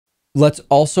Let's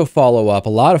also follow up, a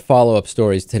lot of follow-up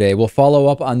stories today. We'll follow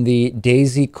up on the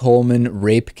Daisy Coleman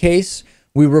rape case.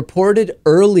 We reported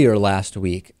earlier last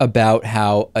week about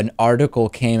how an article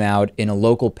came out in a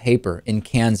local paper in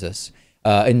Kansas.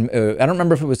 I don't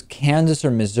remember if it was Kansas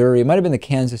or Missouri. It might have been the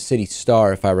Kansas City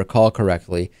Star, if I recall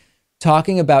correctly,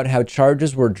 talking about how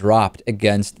charges were dropped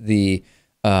against the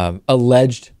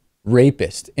alleged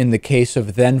rapist in the case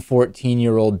of then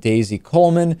 14-year-old Daisy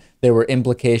Coleman. There were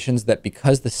implications that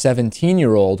because the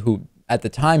 17-year-old, who at the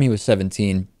time he was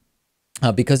 17,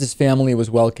 because his family was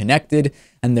well connected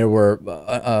and there were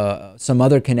some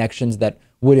other connections that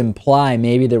would imply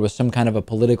maybe there was some kind of a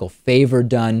political favor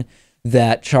done,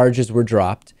 that charges were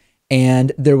dropped.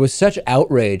 And there was such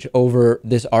outrage over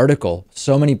this article.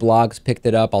 So many blogs picked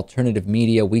it up, alternative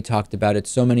media, we talked about it,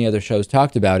 so many other shows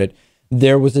talked about it.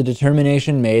 There was a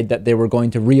determination made that they were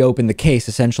going to reopen the case,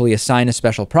 essentially assign a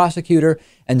special prosecutor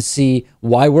and see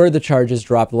why were the charges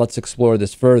dropped. Let's explore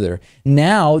this further.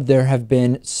 Now there have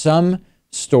been some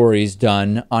stories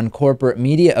done on corporate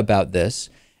media about this,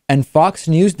 and Fox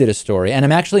News did a story, and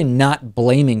I'm actually not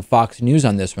blaming Fox News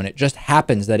on this one. It just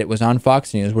happens that it was on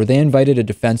Fox News, where they invited a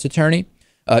defense attorney,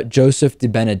 Joseph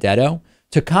DiBenedetto,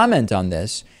 to comment on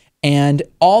this. And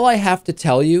all I have to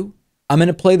tell you, I'm going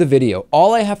to play the video.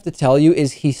 All I have to tell you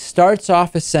is he starts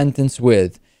off a sentence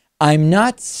with, "I'm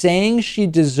not saying she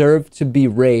deserved to be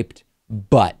raped,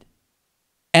 but."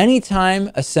 Anytime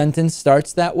a sentence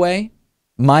starts that way,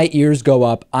 my ears go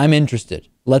up. I'm interested.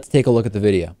 Let's take a look at the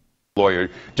video. Lawyer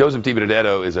Joseph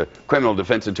DiBenedetto is a criminal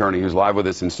defense attorney who's live with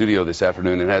us in studio this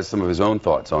afternoon and has some of his own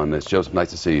thoughts on this. Joseph,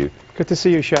 nice to see you. Good to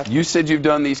see you, Chef. You said you've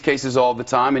done these cases all the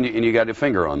time, and you got your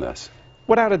finger on this.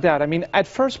 Without a doubt. I mean, at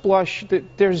first blush,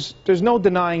 there's no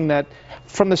denying that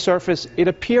from the surface, it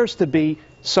appears to be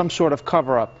some sort of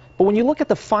cover-up. But when you look at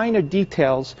the finer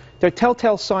details, there are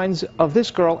telltale signs of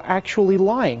this girl actually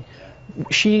lying.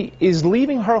 She is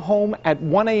leaving her home at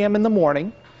 1 a.m. in the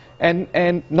morning,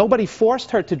 and nobody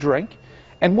forced her to drink.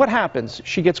 And what happens?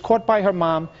 She gets caught by her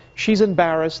mom. She's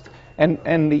embarrassed.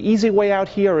 And the easy way out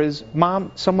here is,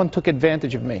 "Mom, someone took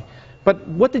advantage of me." But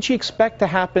what did she expect to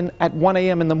happen at 1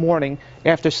 a.m. in the morning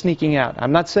after sneaking out?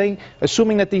 I'm not saying,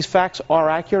 assuming that these facts are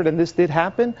accurate and this did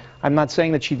happen, I'm not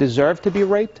saying that she deserved to be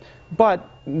raped, but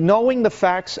knowing the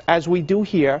facts as we do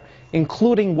here,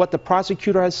 including what the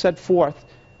prosecutor has set forth,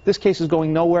 this case is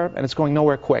going nowhere, and it's going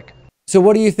nowhere quick. So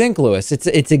what do you think, Lewis?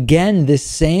 It's again this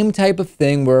same type of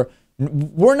thing where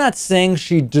we're not saying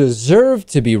she deserved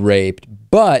to be raped,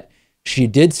 but she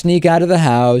did sneak out of the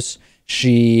house.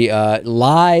 She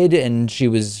lied, and she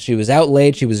was out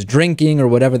late. She was drinking, or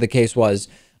whatever the case was.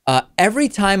 Every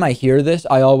time I hear this,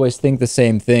 I always think the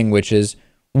same thing, which is,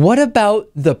 what about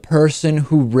the person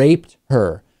who raped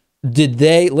her? Did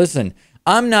they listen?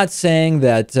 I'm not saying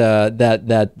that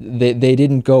they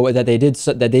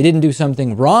didn't do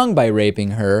something wrong by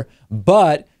raping her,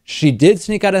 but she did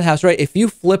sneak out of the house, right? If you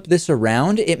flip this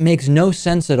around, it makes no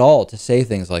sense at all to say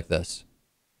things like this.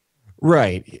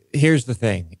 Right. Here's the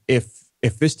thing.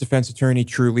 If this defense attorney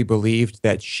truly believed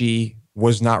that she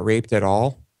was not raped at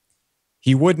all,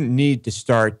 he wouldn't need to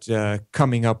start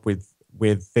coming up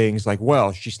with things like,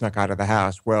 well, she snuck out of the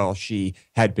house. Well, she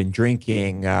had been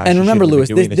drinking. And remember, Lewis,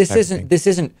 this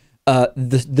isn't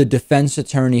the defense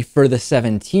attorney for the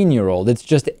 17-year-old. It's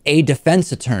just a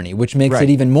defense attorney, which makes it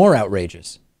even more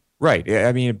outrageous. Right.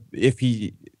 I mean,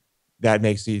 that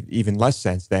makes even less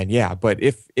sense then, yeah. But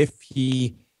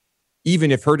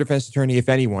even if her defense attorney, if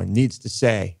anyone, needs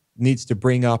to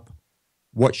bring up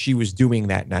what she was doing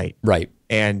that night. Right.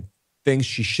 And things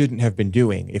she shouldn't have been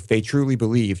doing, if they truly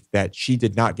believed that she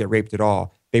did not get raped at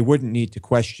all, they wouldn't need to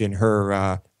question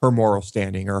her moral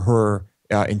standing or her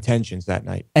intentions that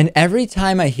night. And every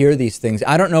time I hear these things,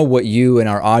 I don't know what you and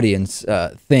our audience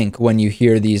think when you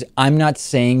hear these. I'm not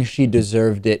saying she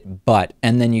deserved it, but,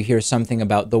 and then you hear something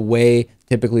about the way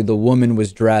typically the woman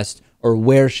was dressed, or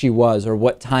where she was, or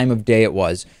what time of day it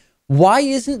was. Why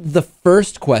isn't the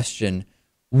first question,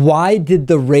 why did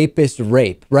the rapist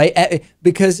rape, right?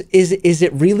 Because is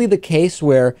it really the case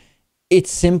where it's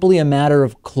simply a matter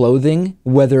of clothing,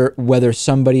 whether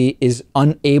somebody is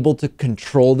unable to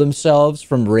control themselves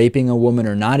from raping a woman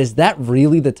or not? Is that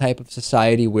really the type of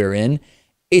society we're in?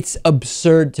 It's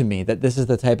absurd to me that this is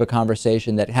the type of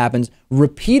conversation that happens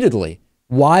repeatedly.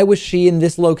 Why was she in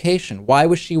this location? Why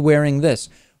was she wearing this?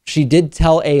 She did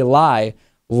tell a lie.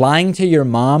 Lying to your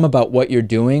mom about what you're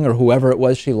doing, or whoever it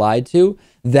was she lied to,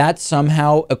 that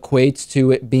somehow equates to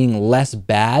it being less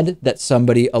bad that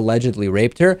somebody allegedly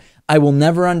raped her. I will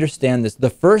never understand this.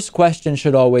 The first question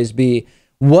should always be,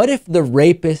 what if the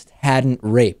rapist hadn't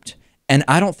raped? And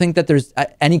I don't think that there's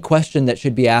any question that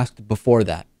should be asked before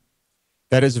that.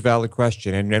 That is a valid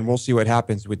question, and we'll see what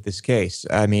happens with this case.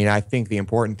 I mean, I think the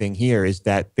important thing here is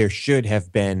that there should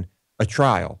have been a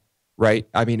trial, right?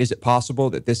 I mean, is it possible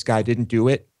that this guy didn't do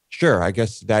it? Sure, I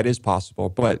guess that is possible,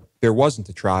 but there wasn't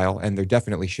a trial, and there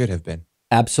definitely should have been.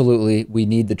 Absolutely, we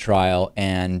need the trial,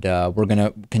 and we're going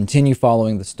to continue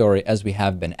following the story as we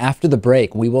have been. After the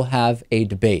break, we will have a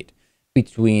debate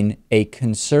between a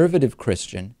conservative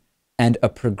Christian and a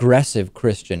progressive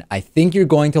Christian. I think you're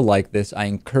going to like this. I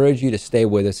encourage you to stay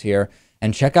with us here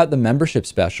and check out the membership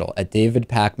special at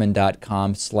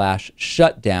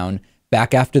davidpakman.com/shutdown.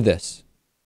 Back after this.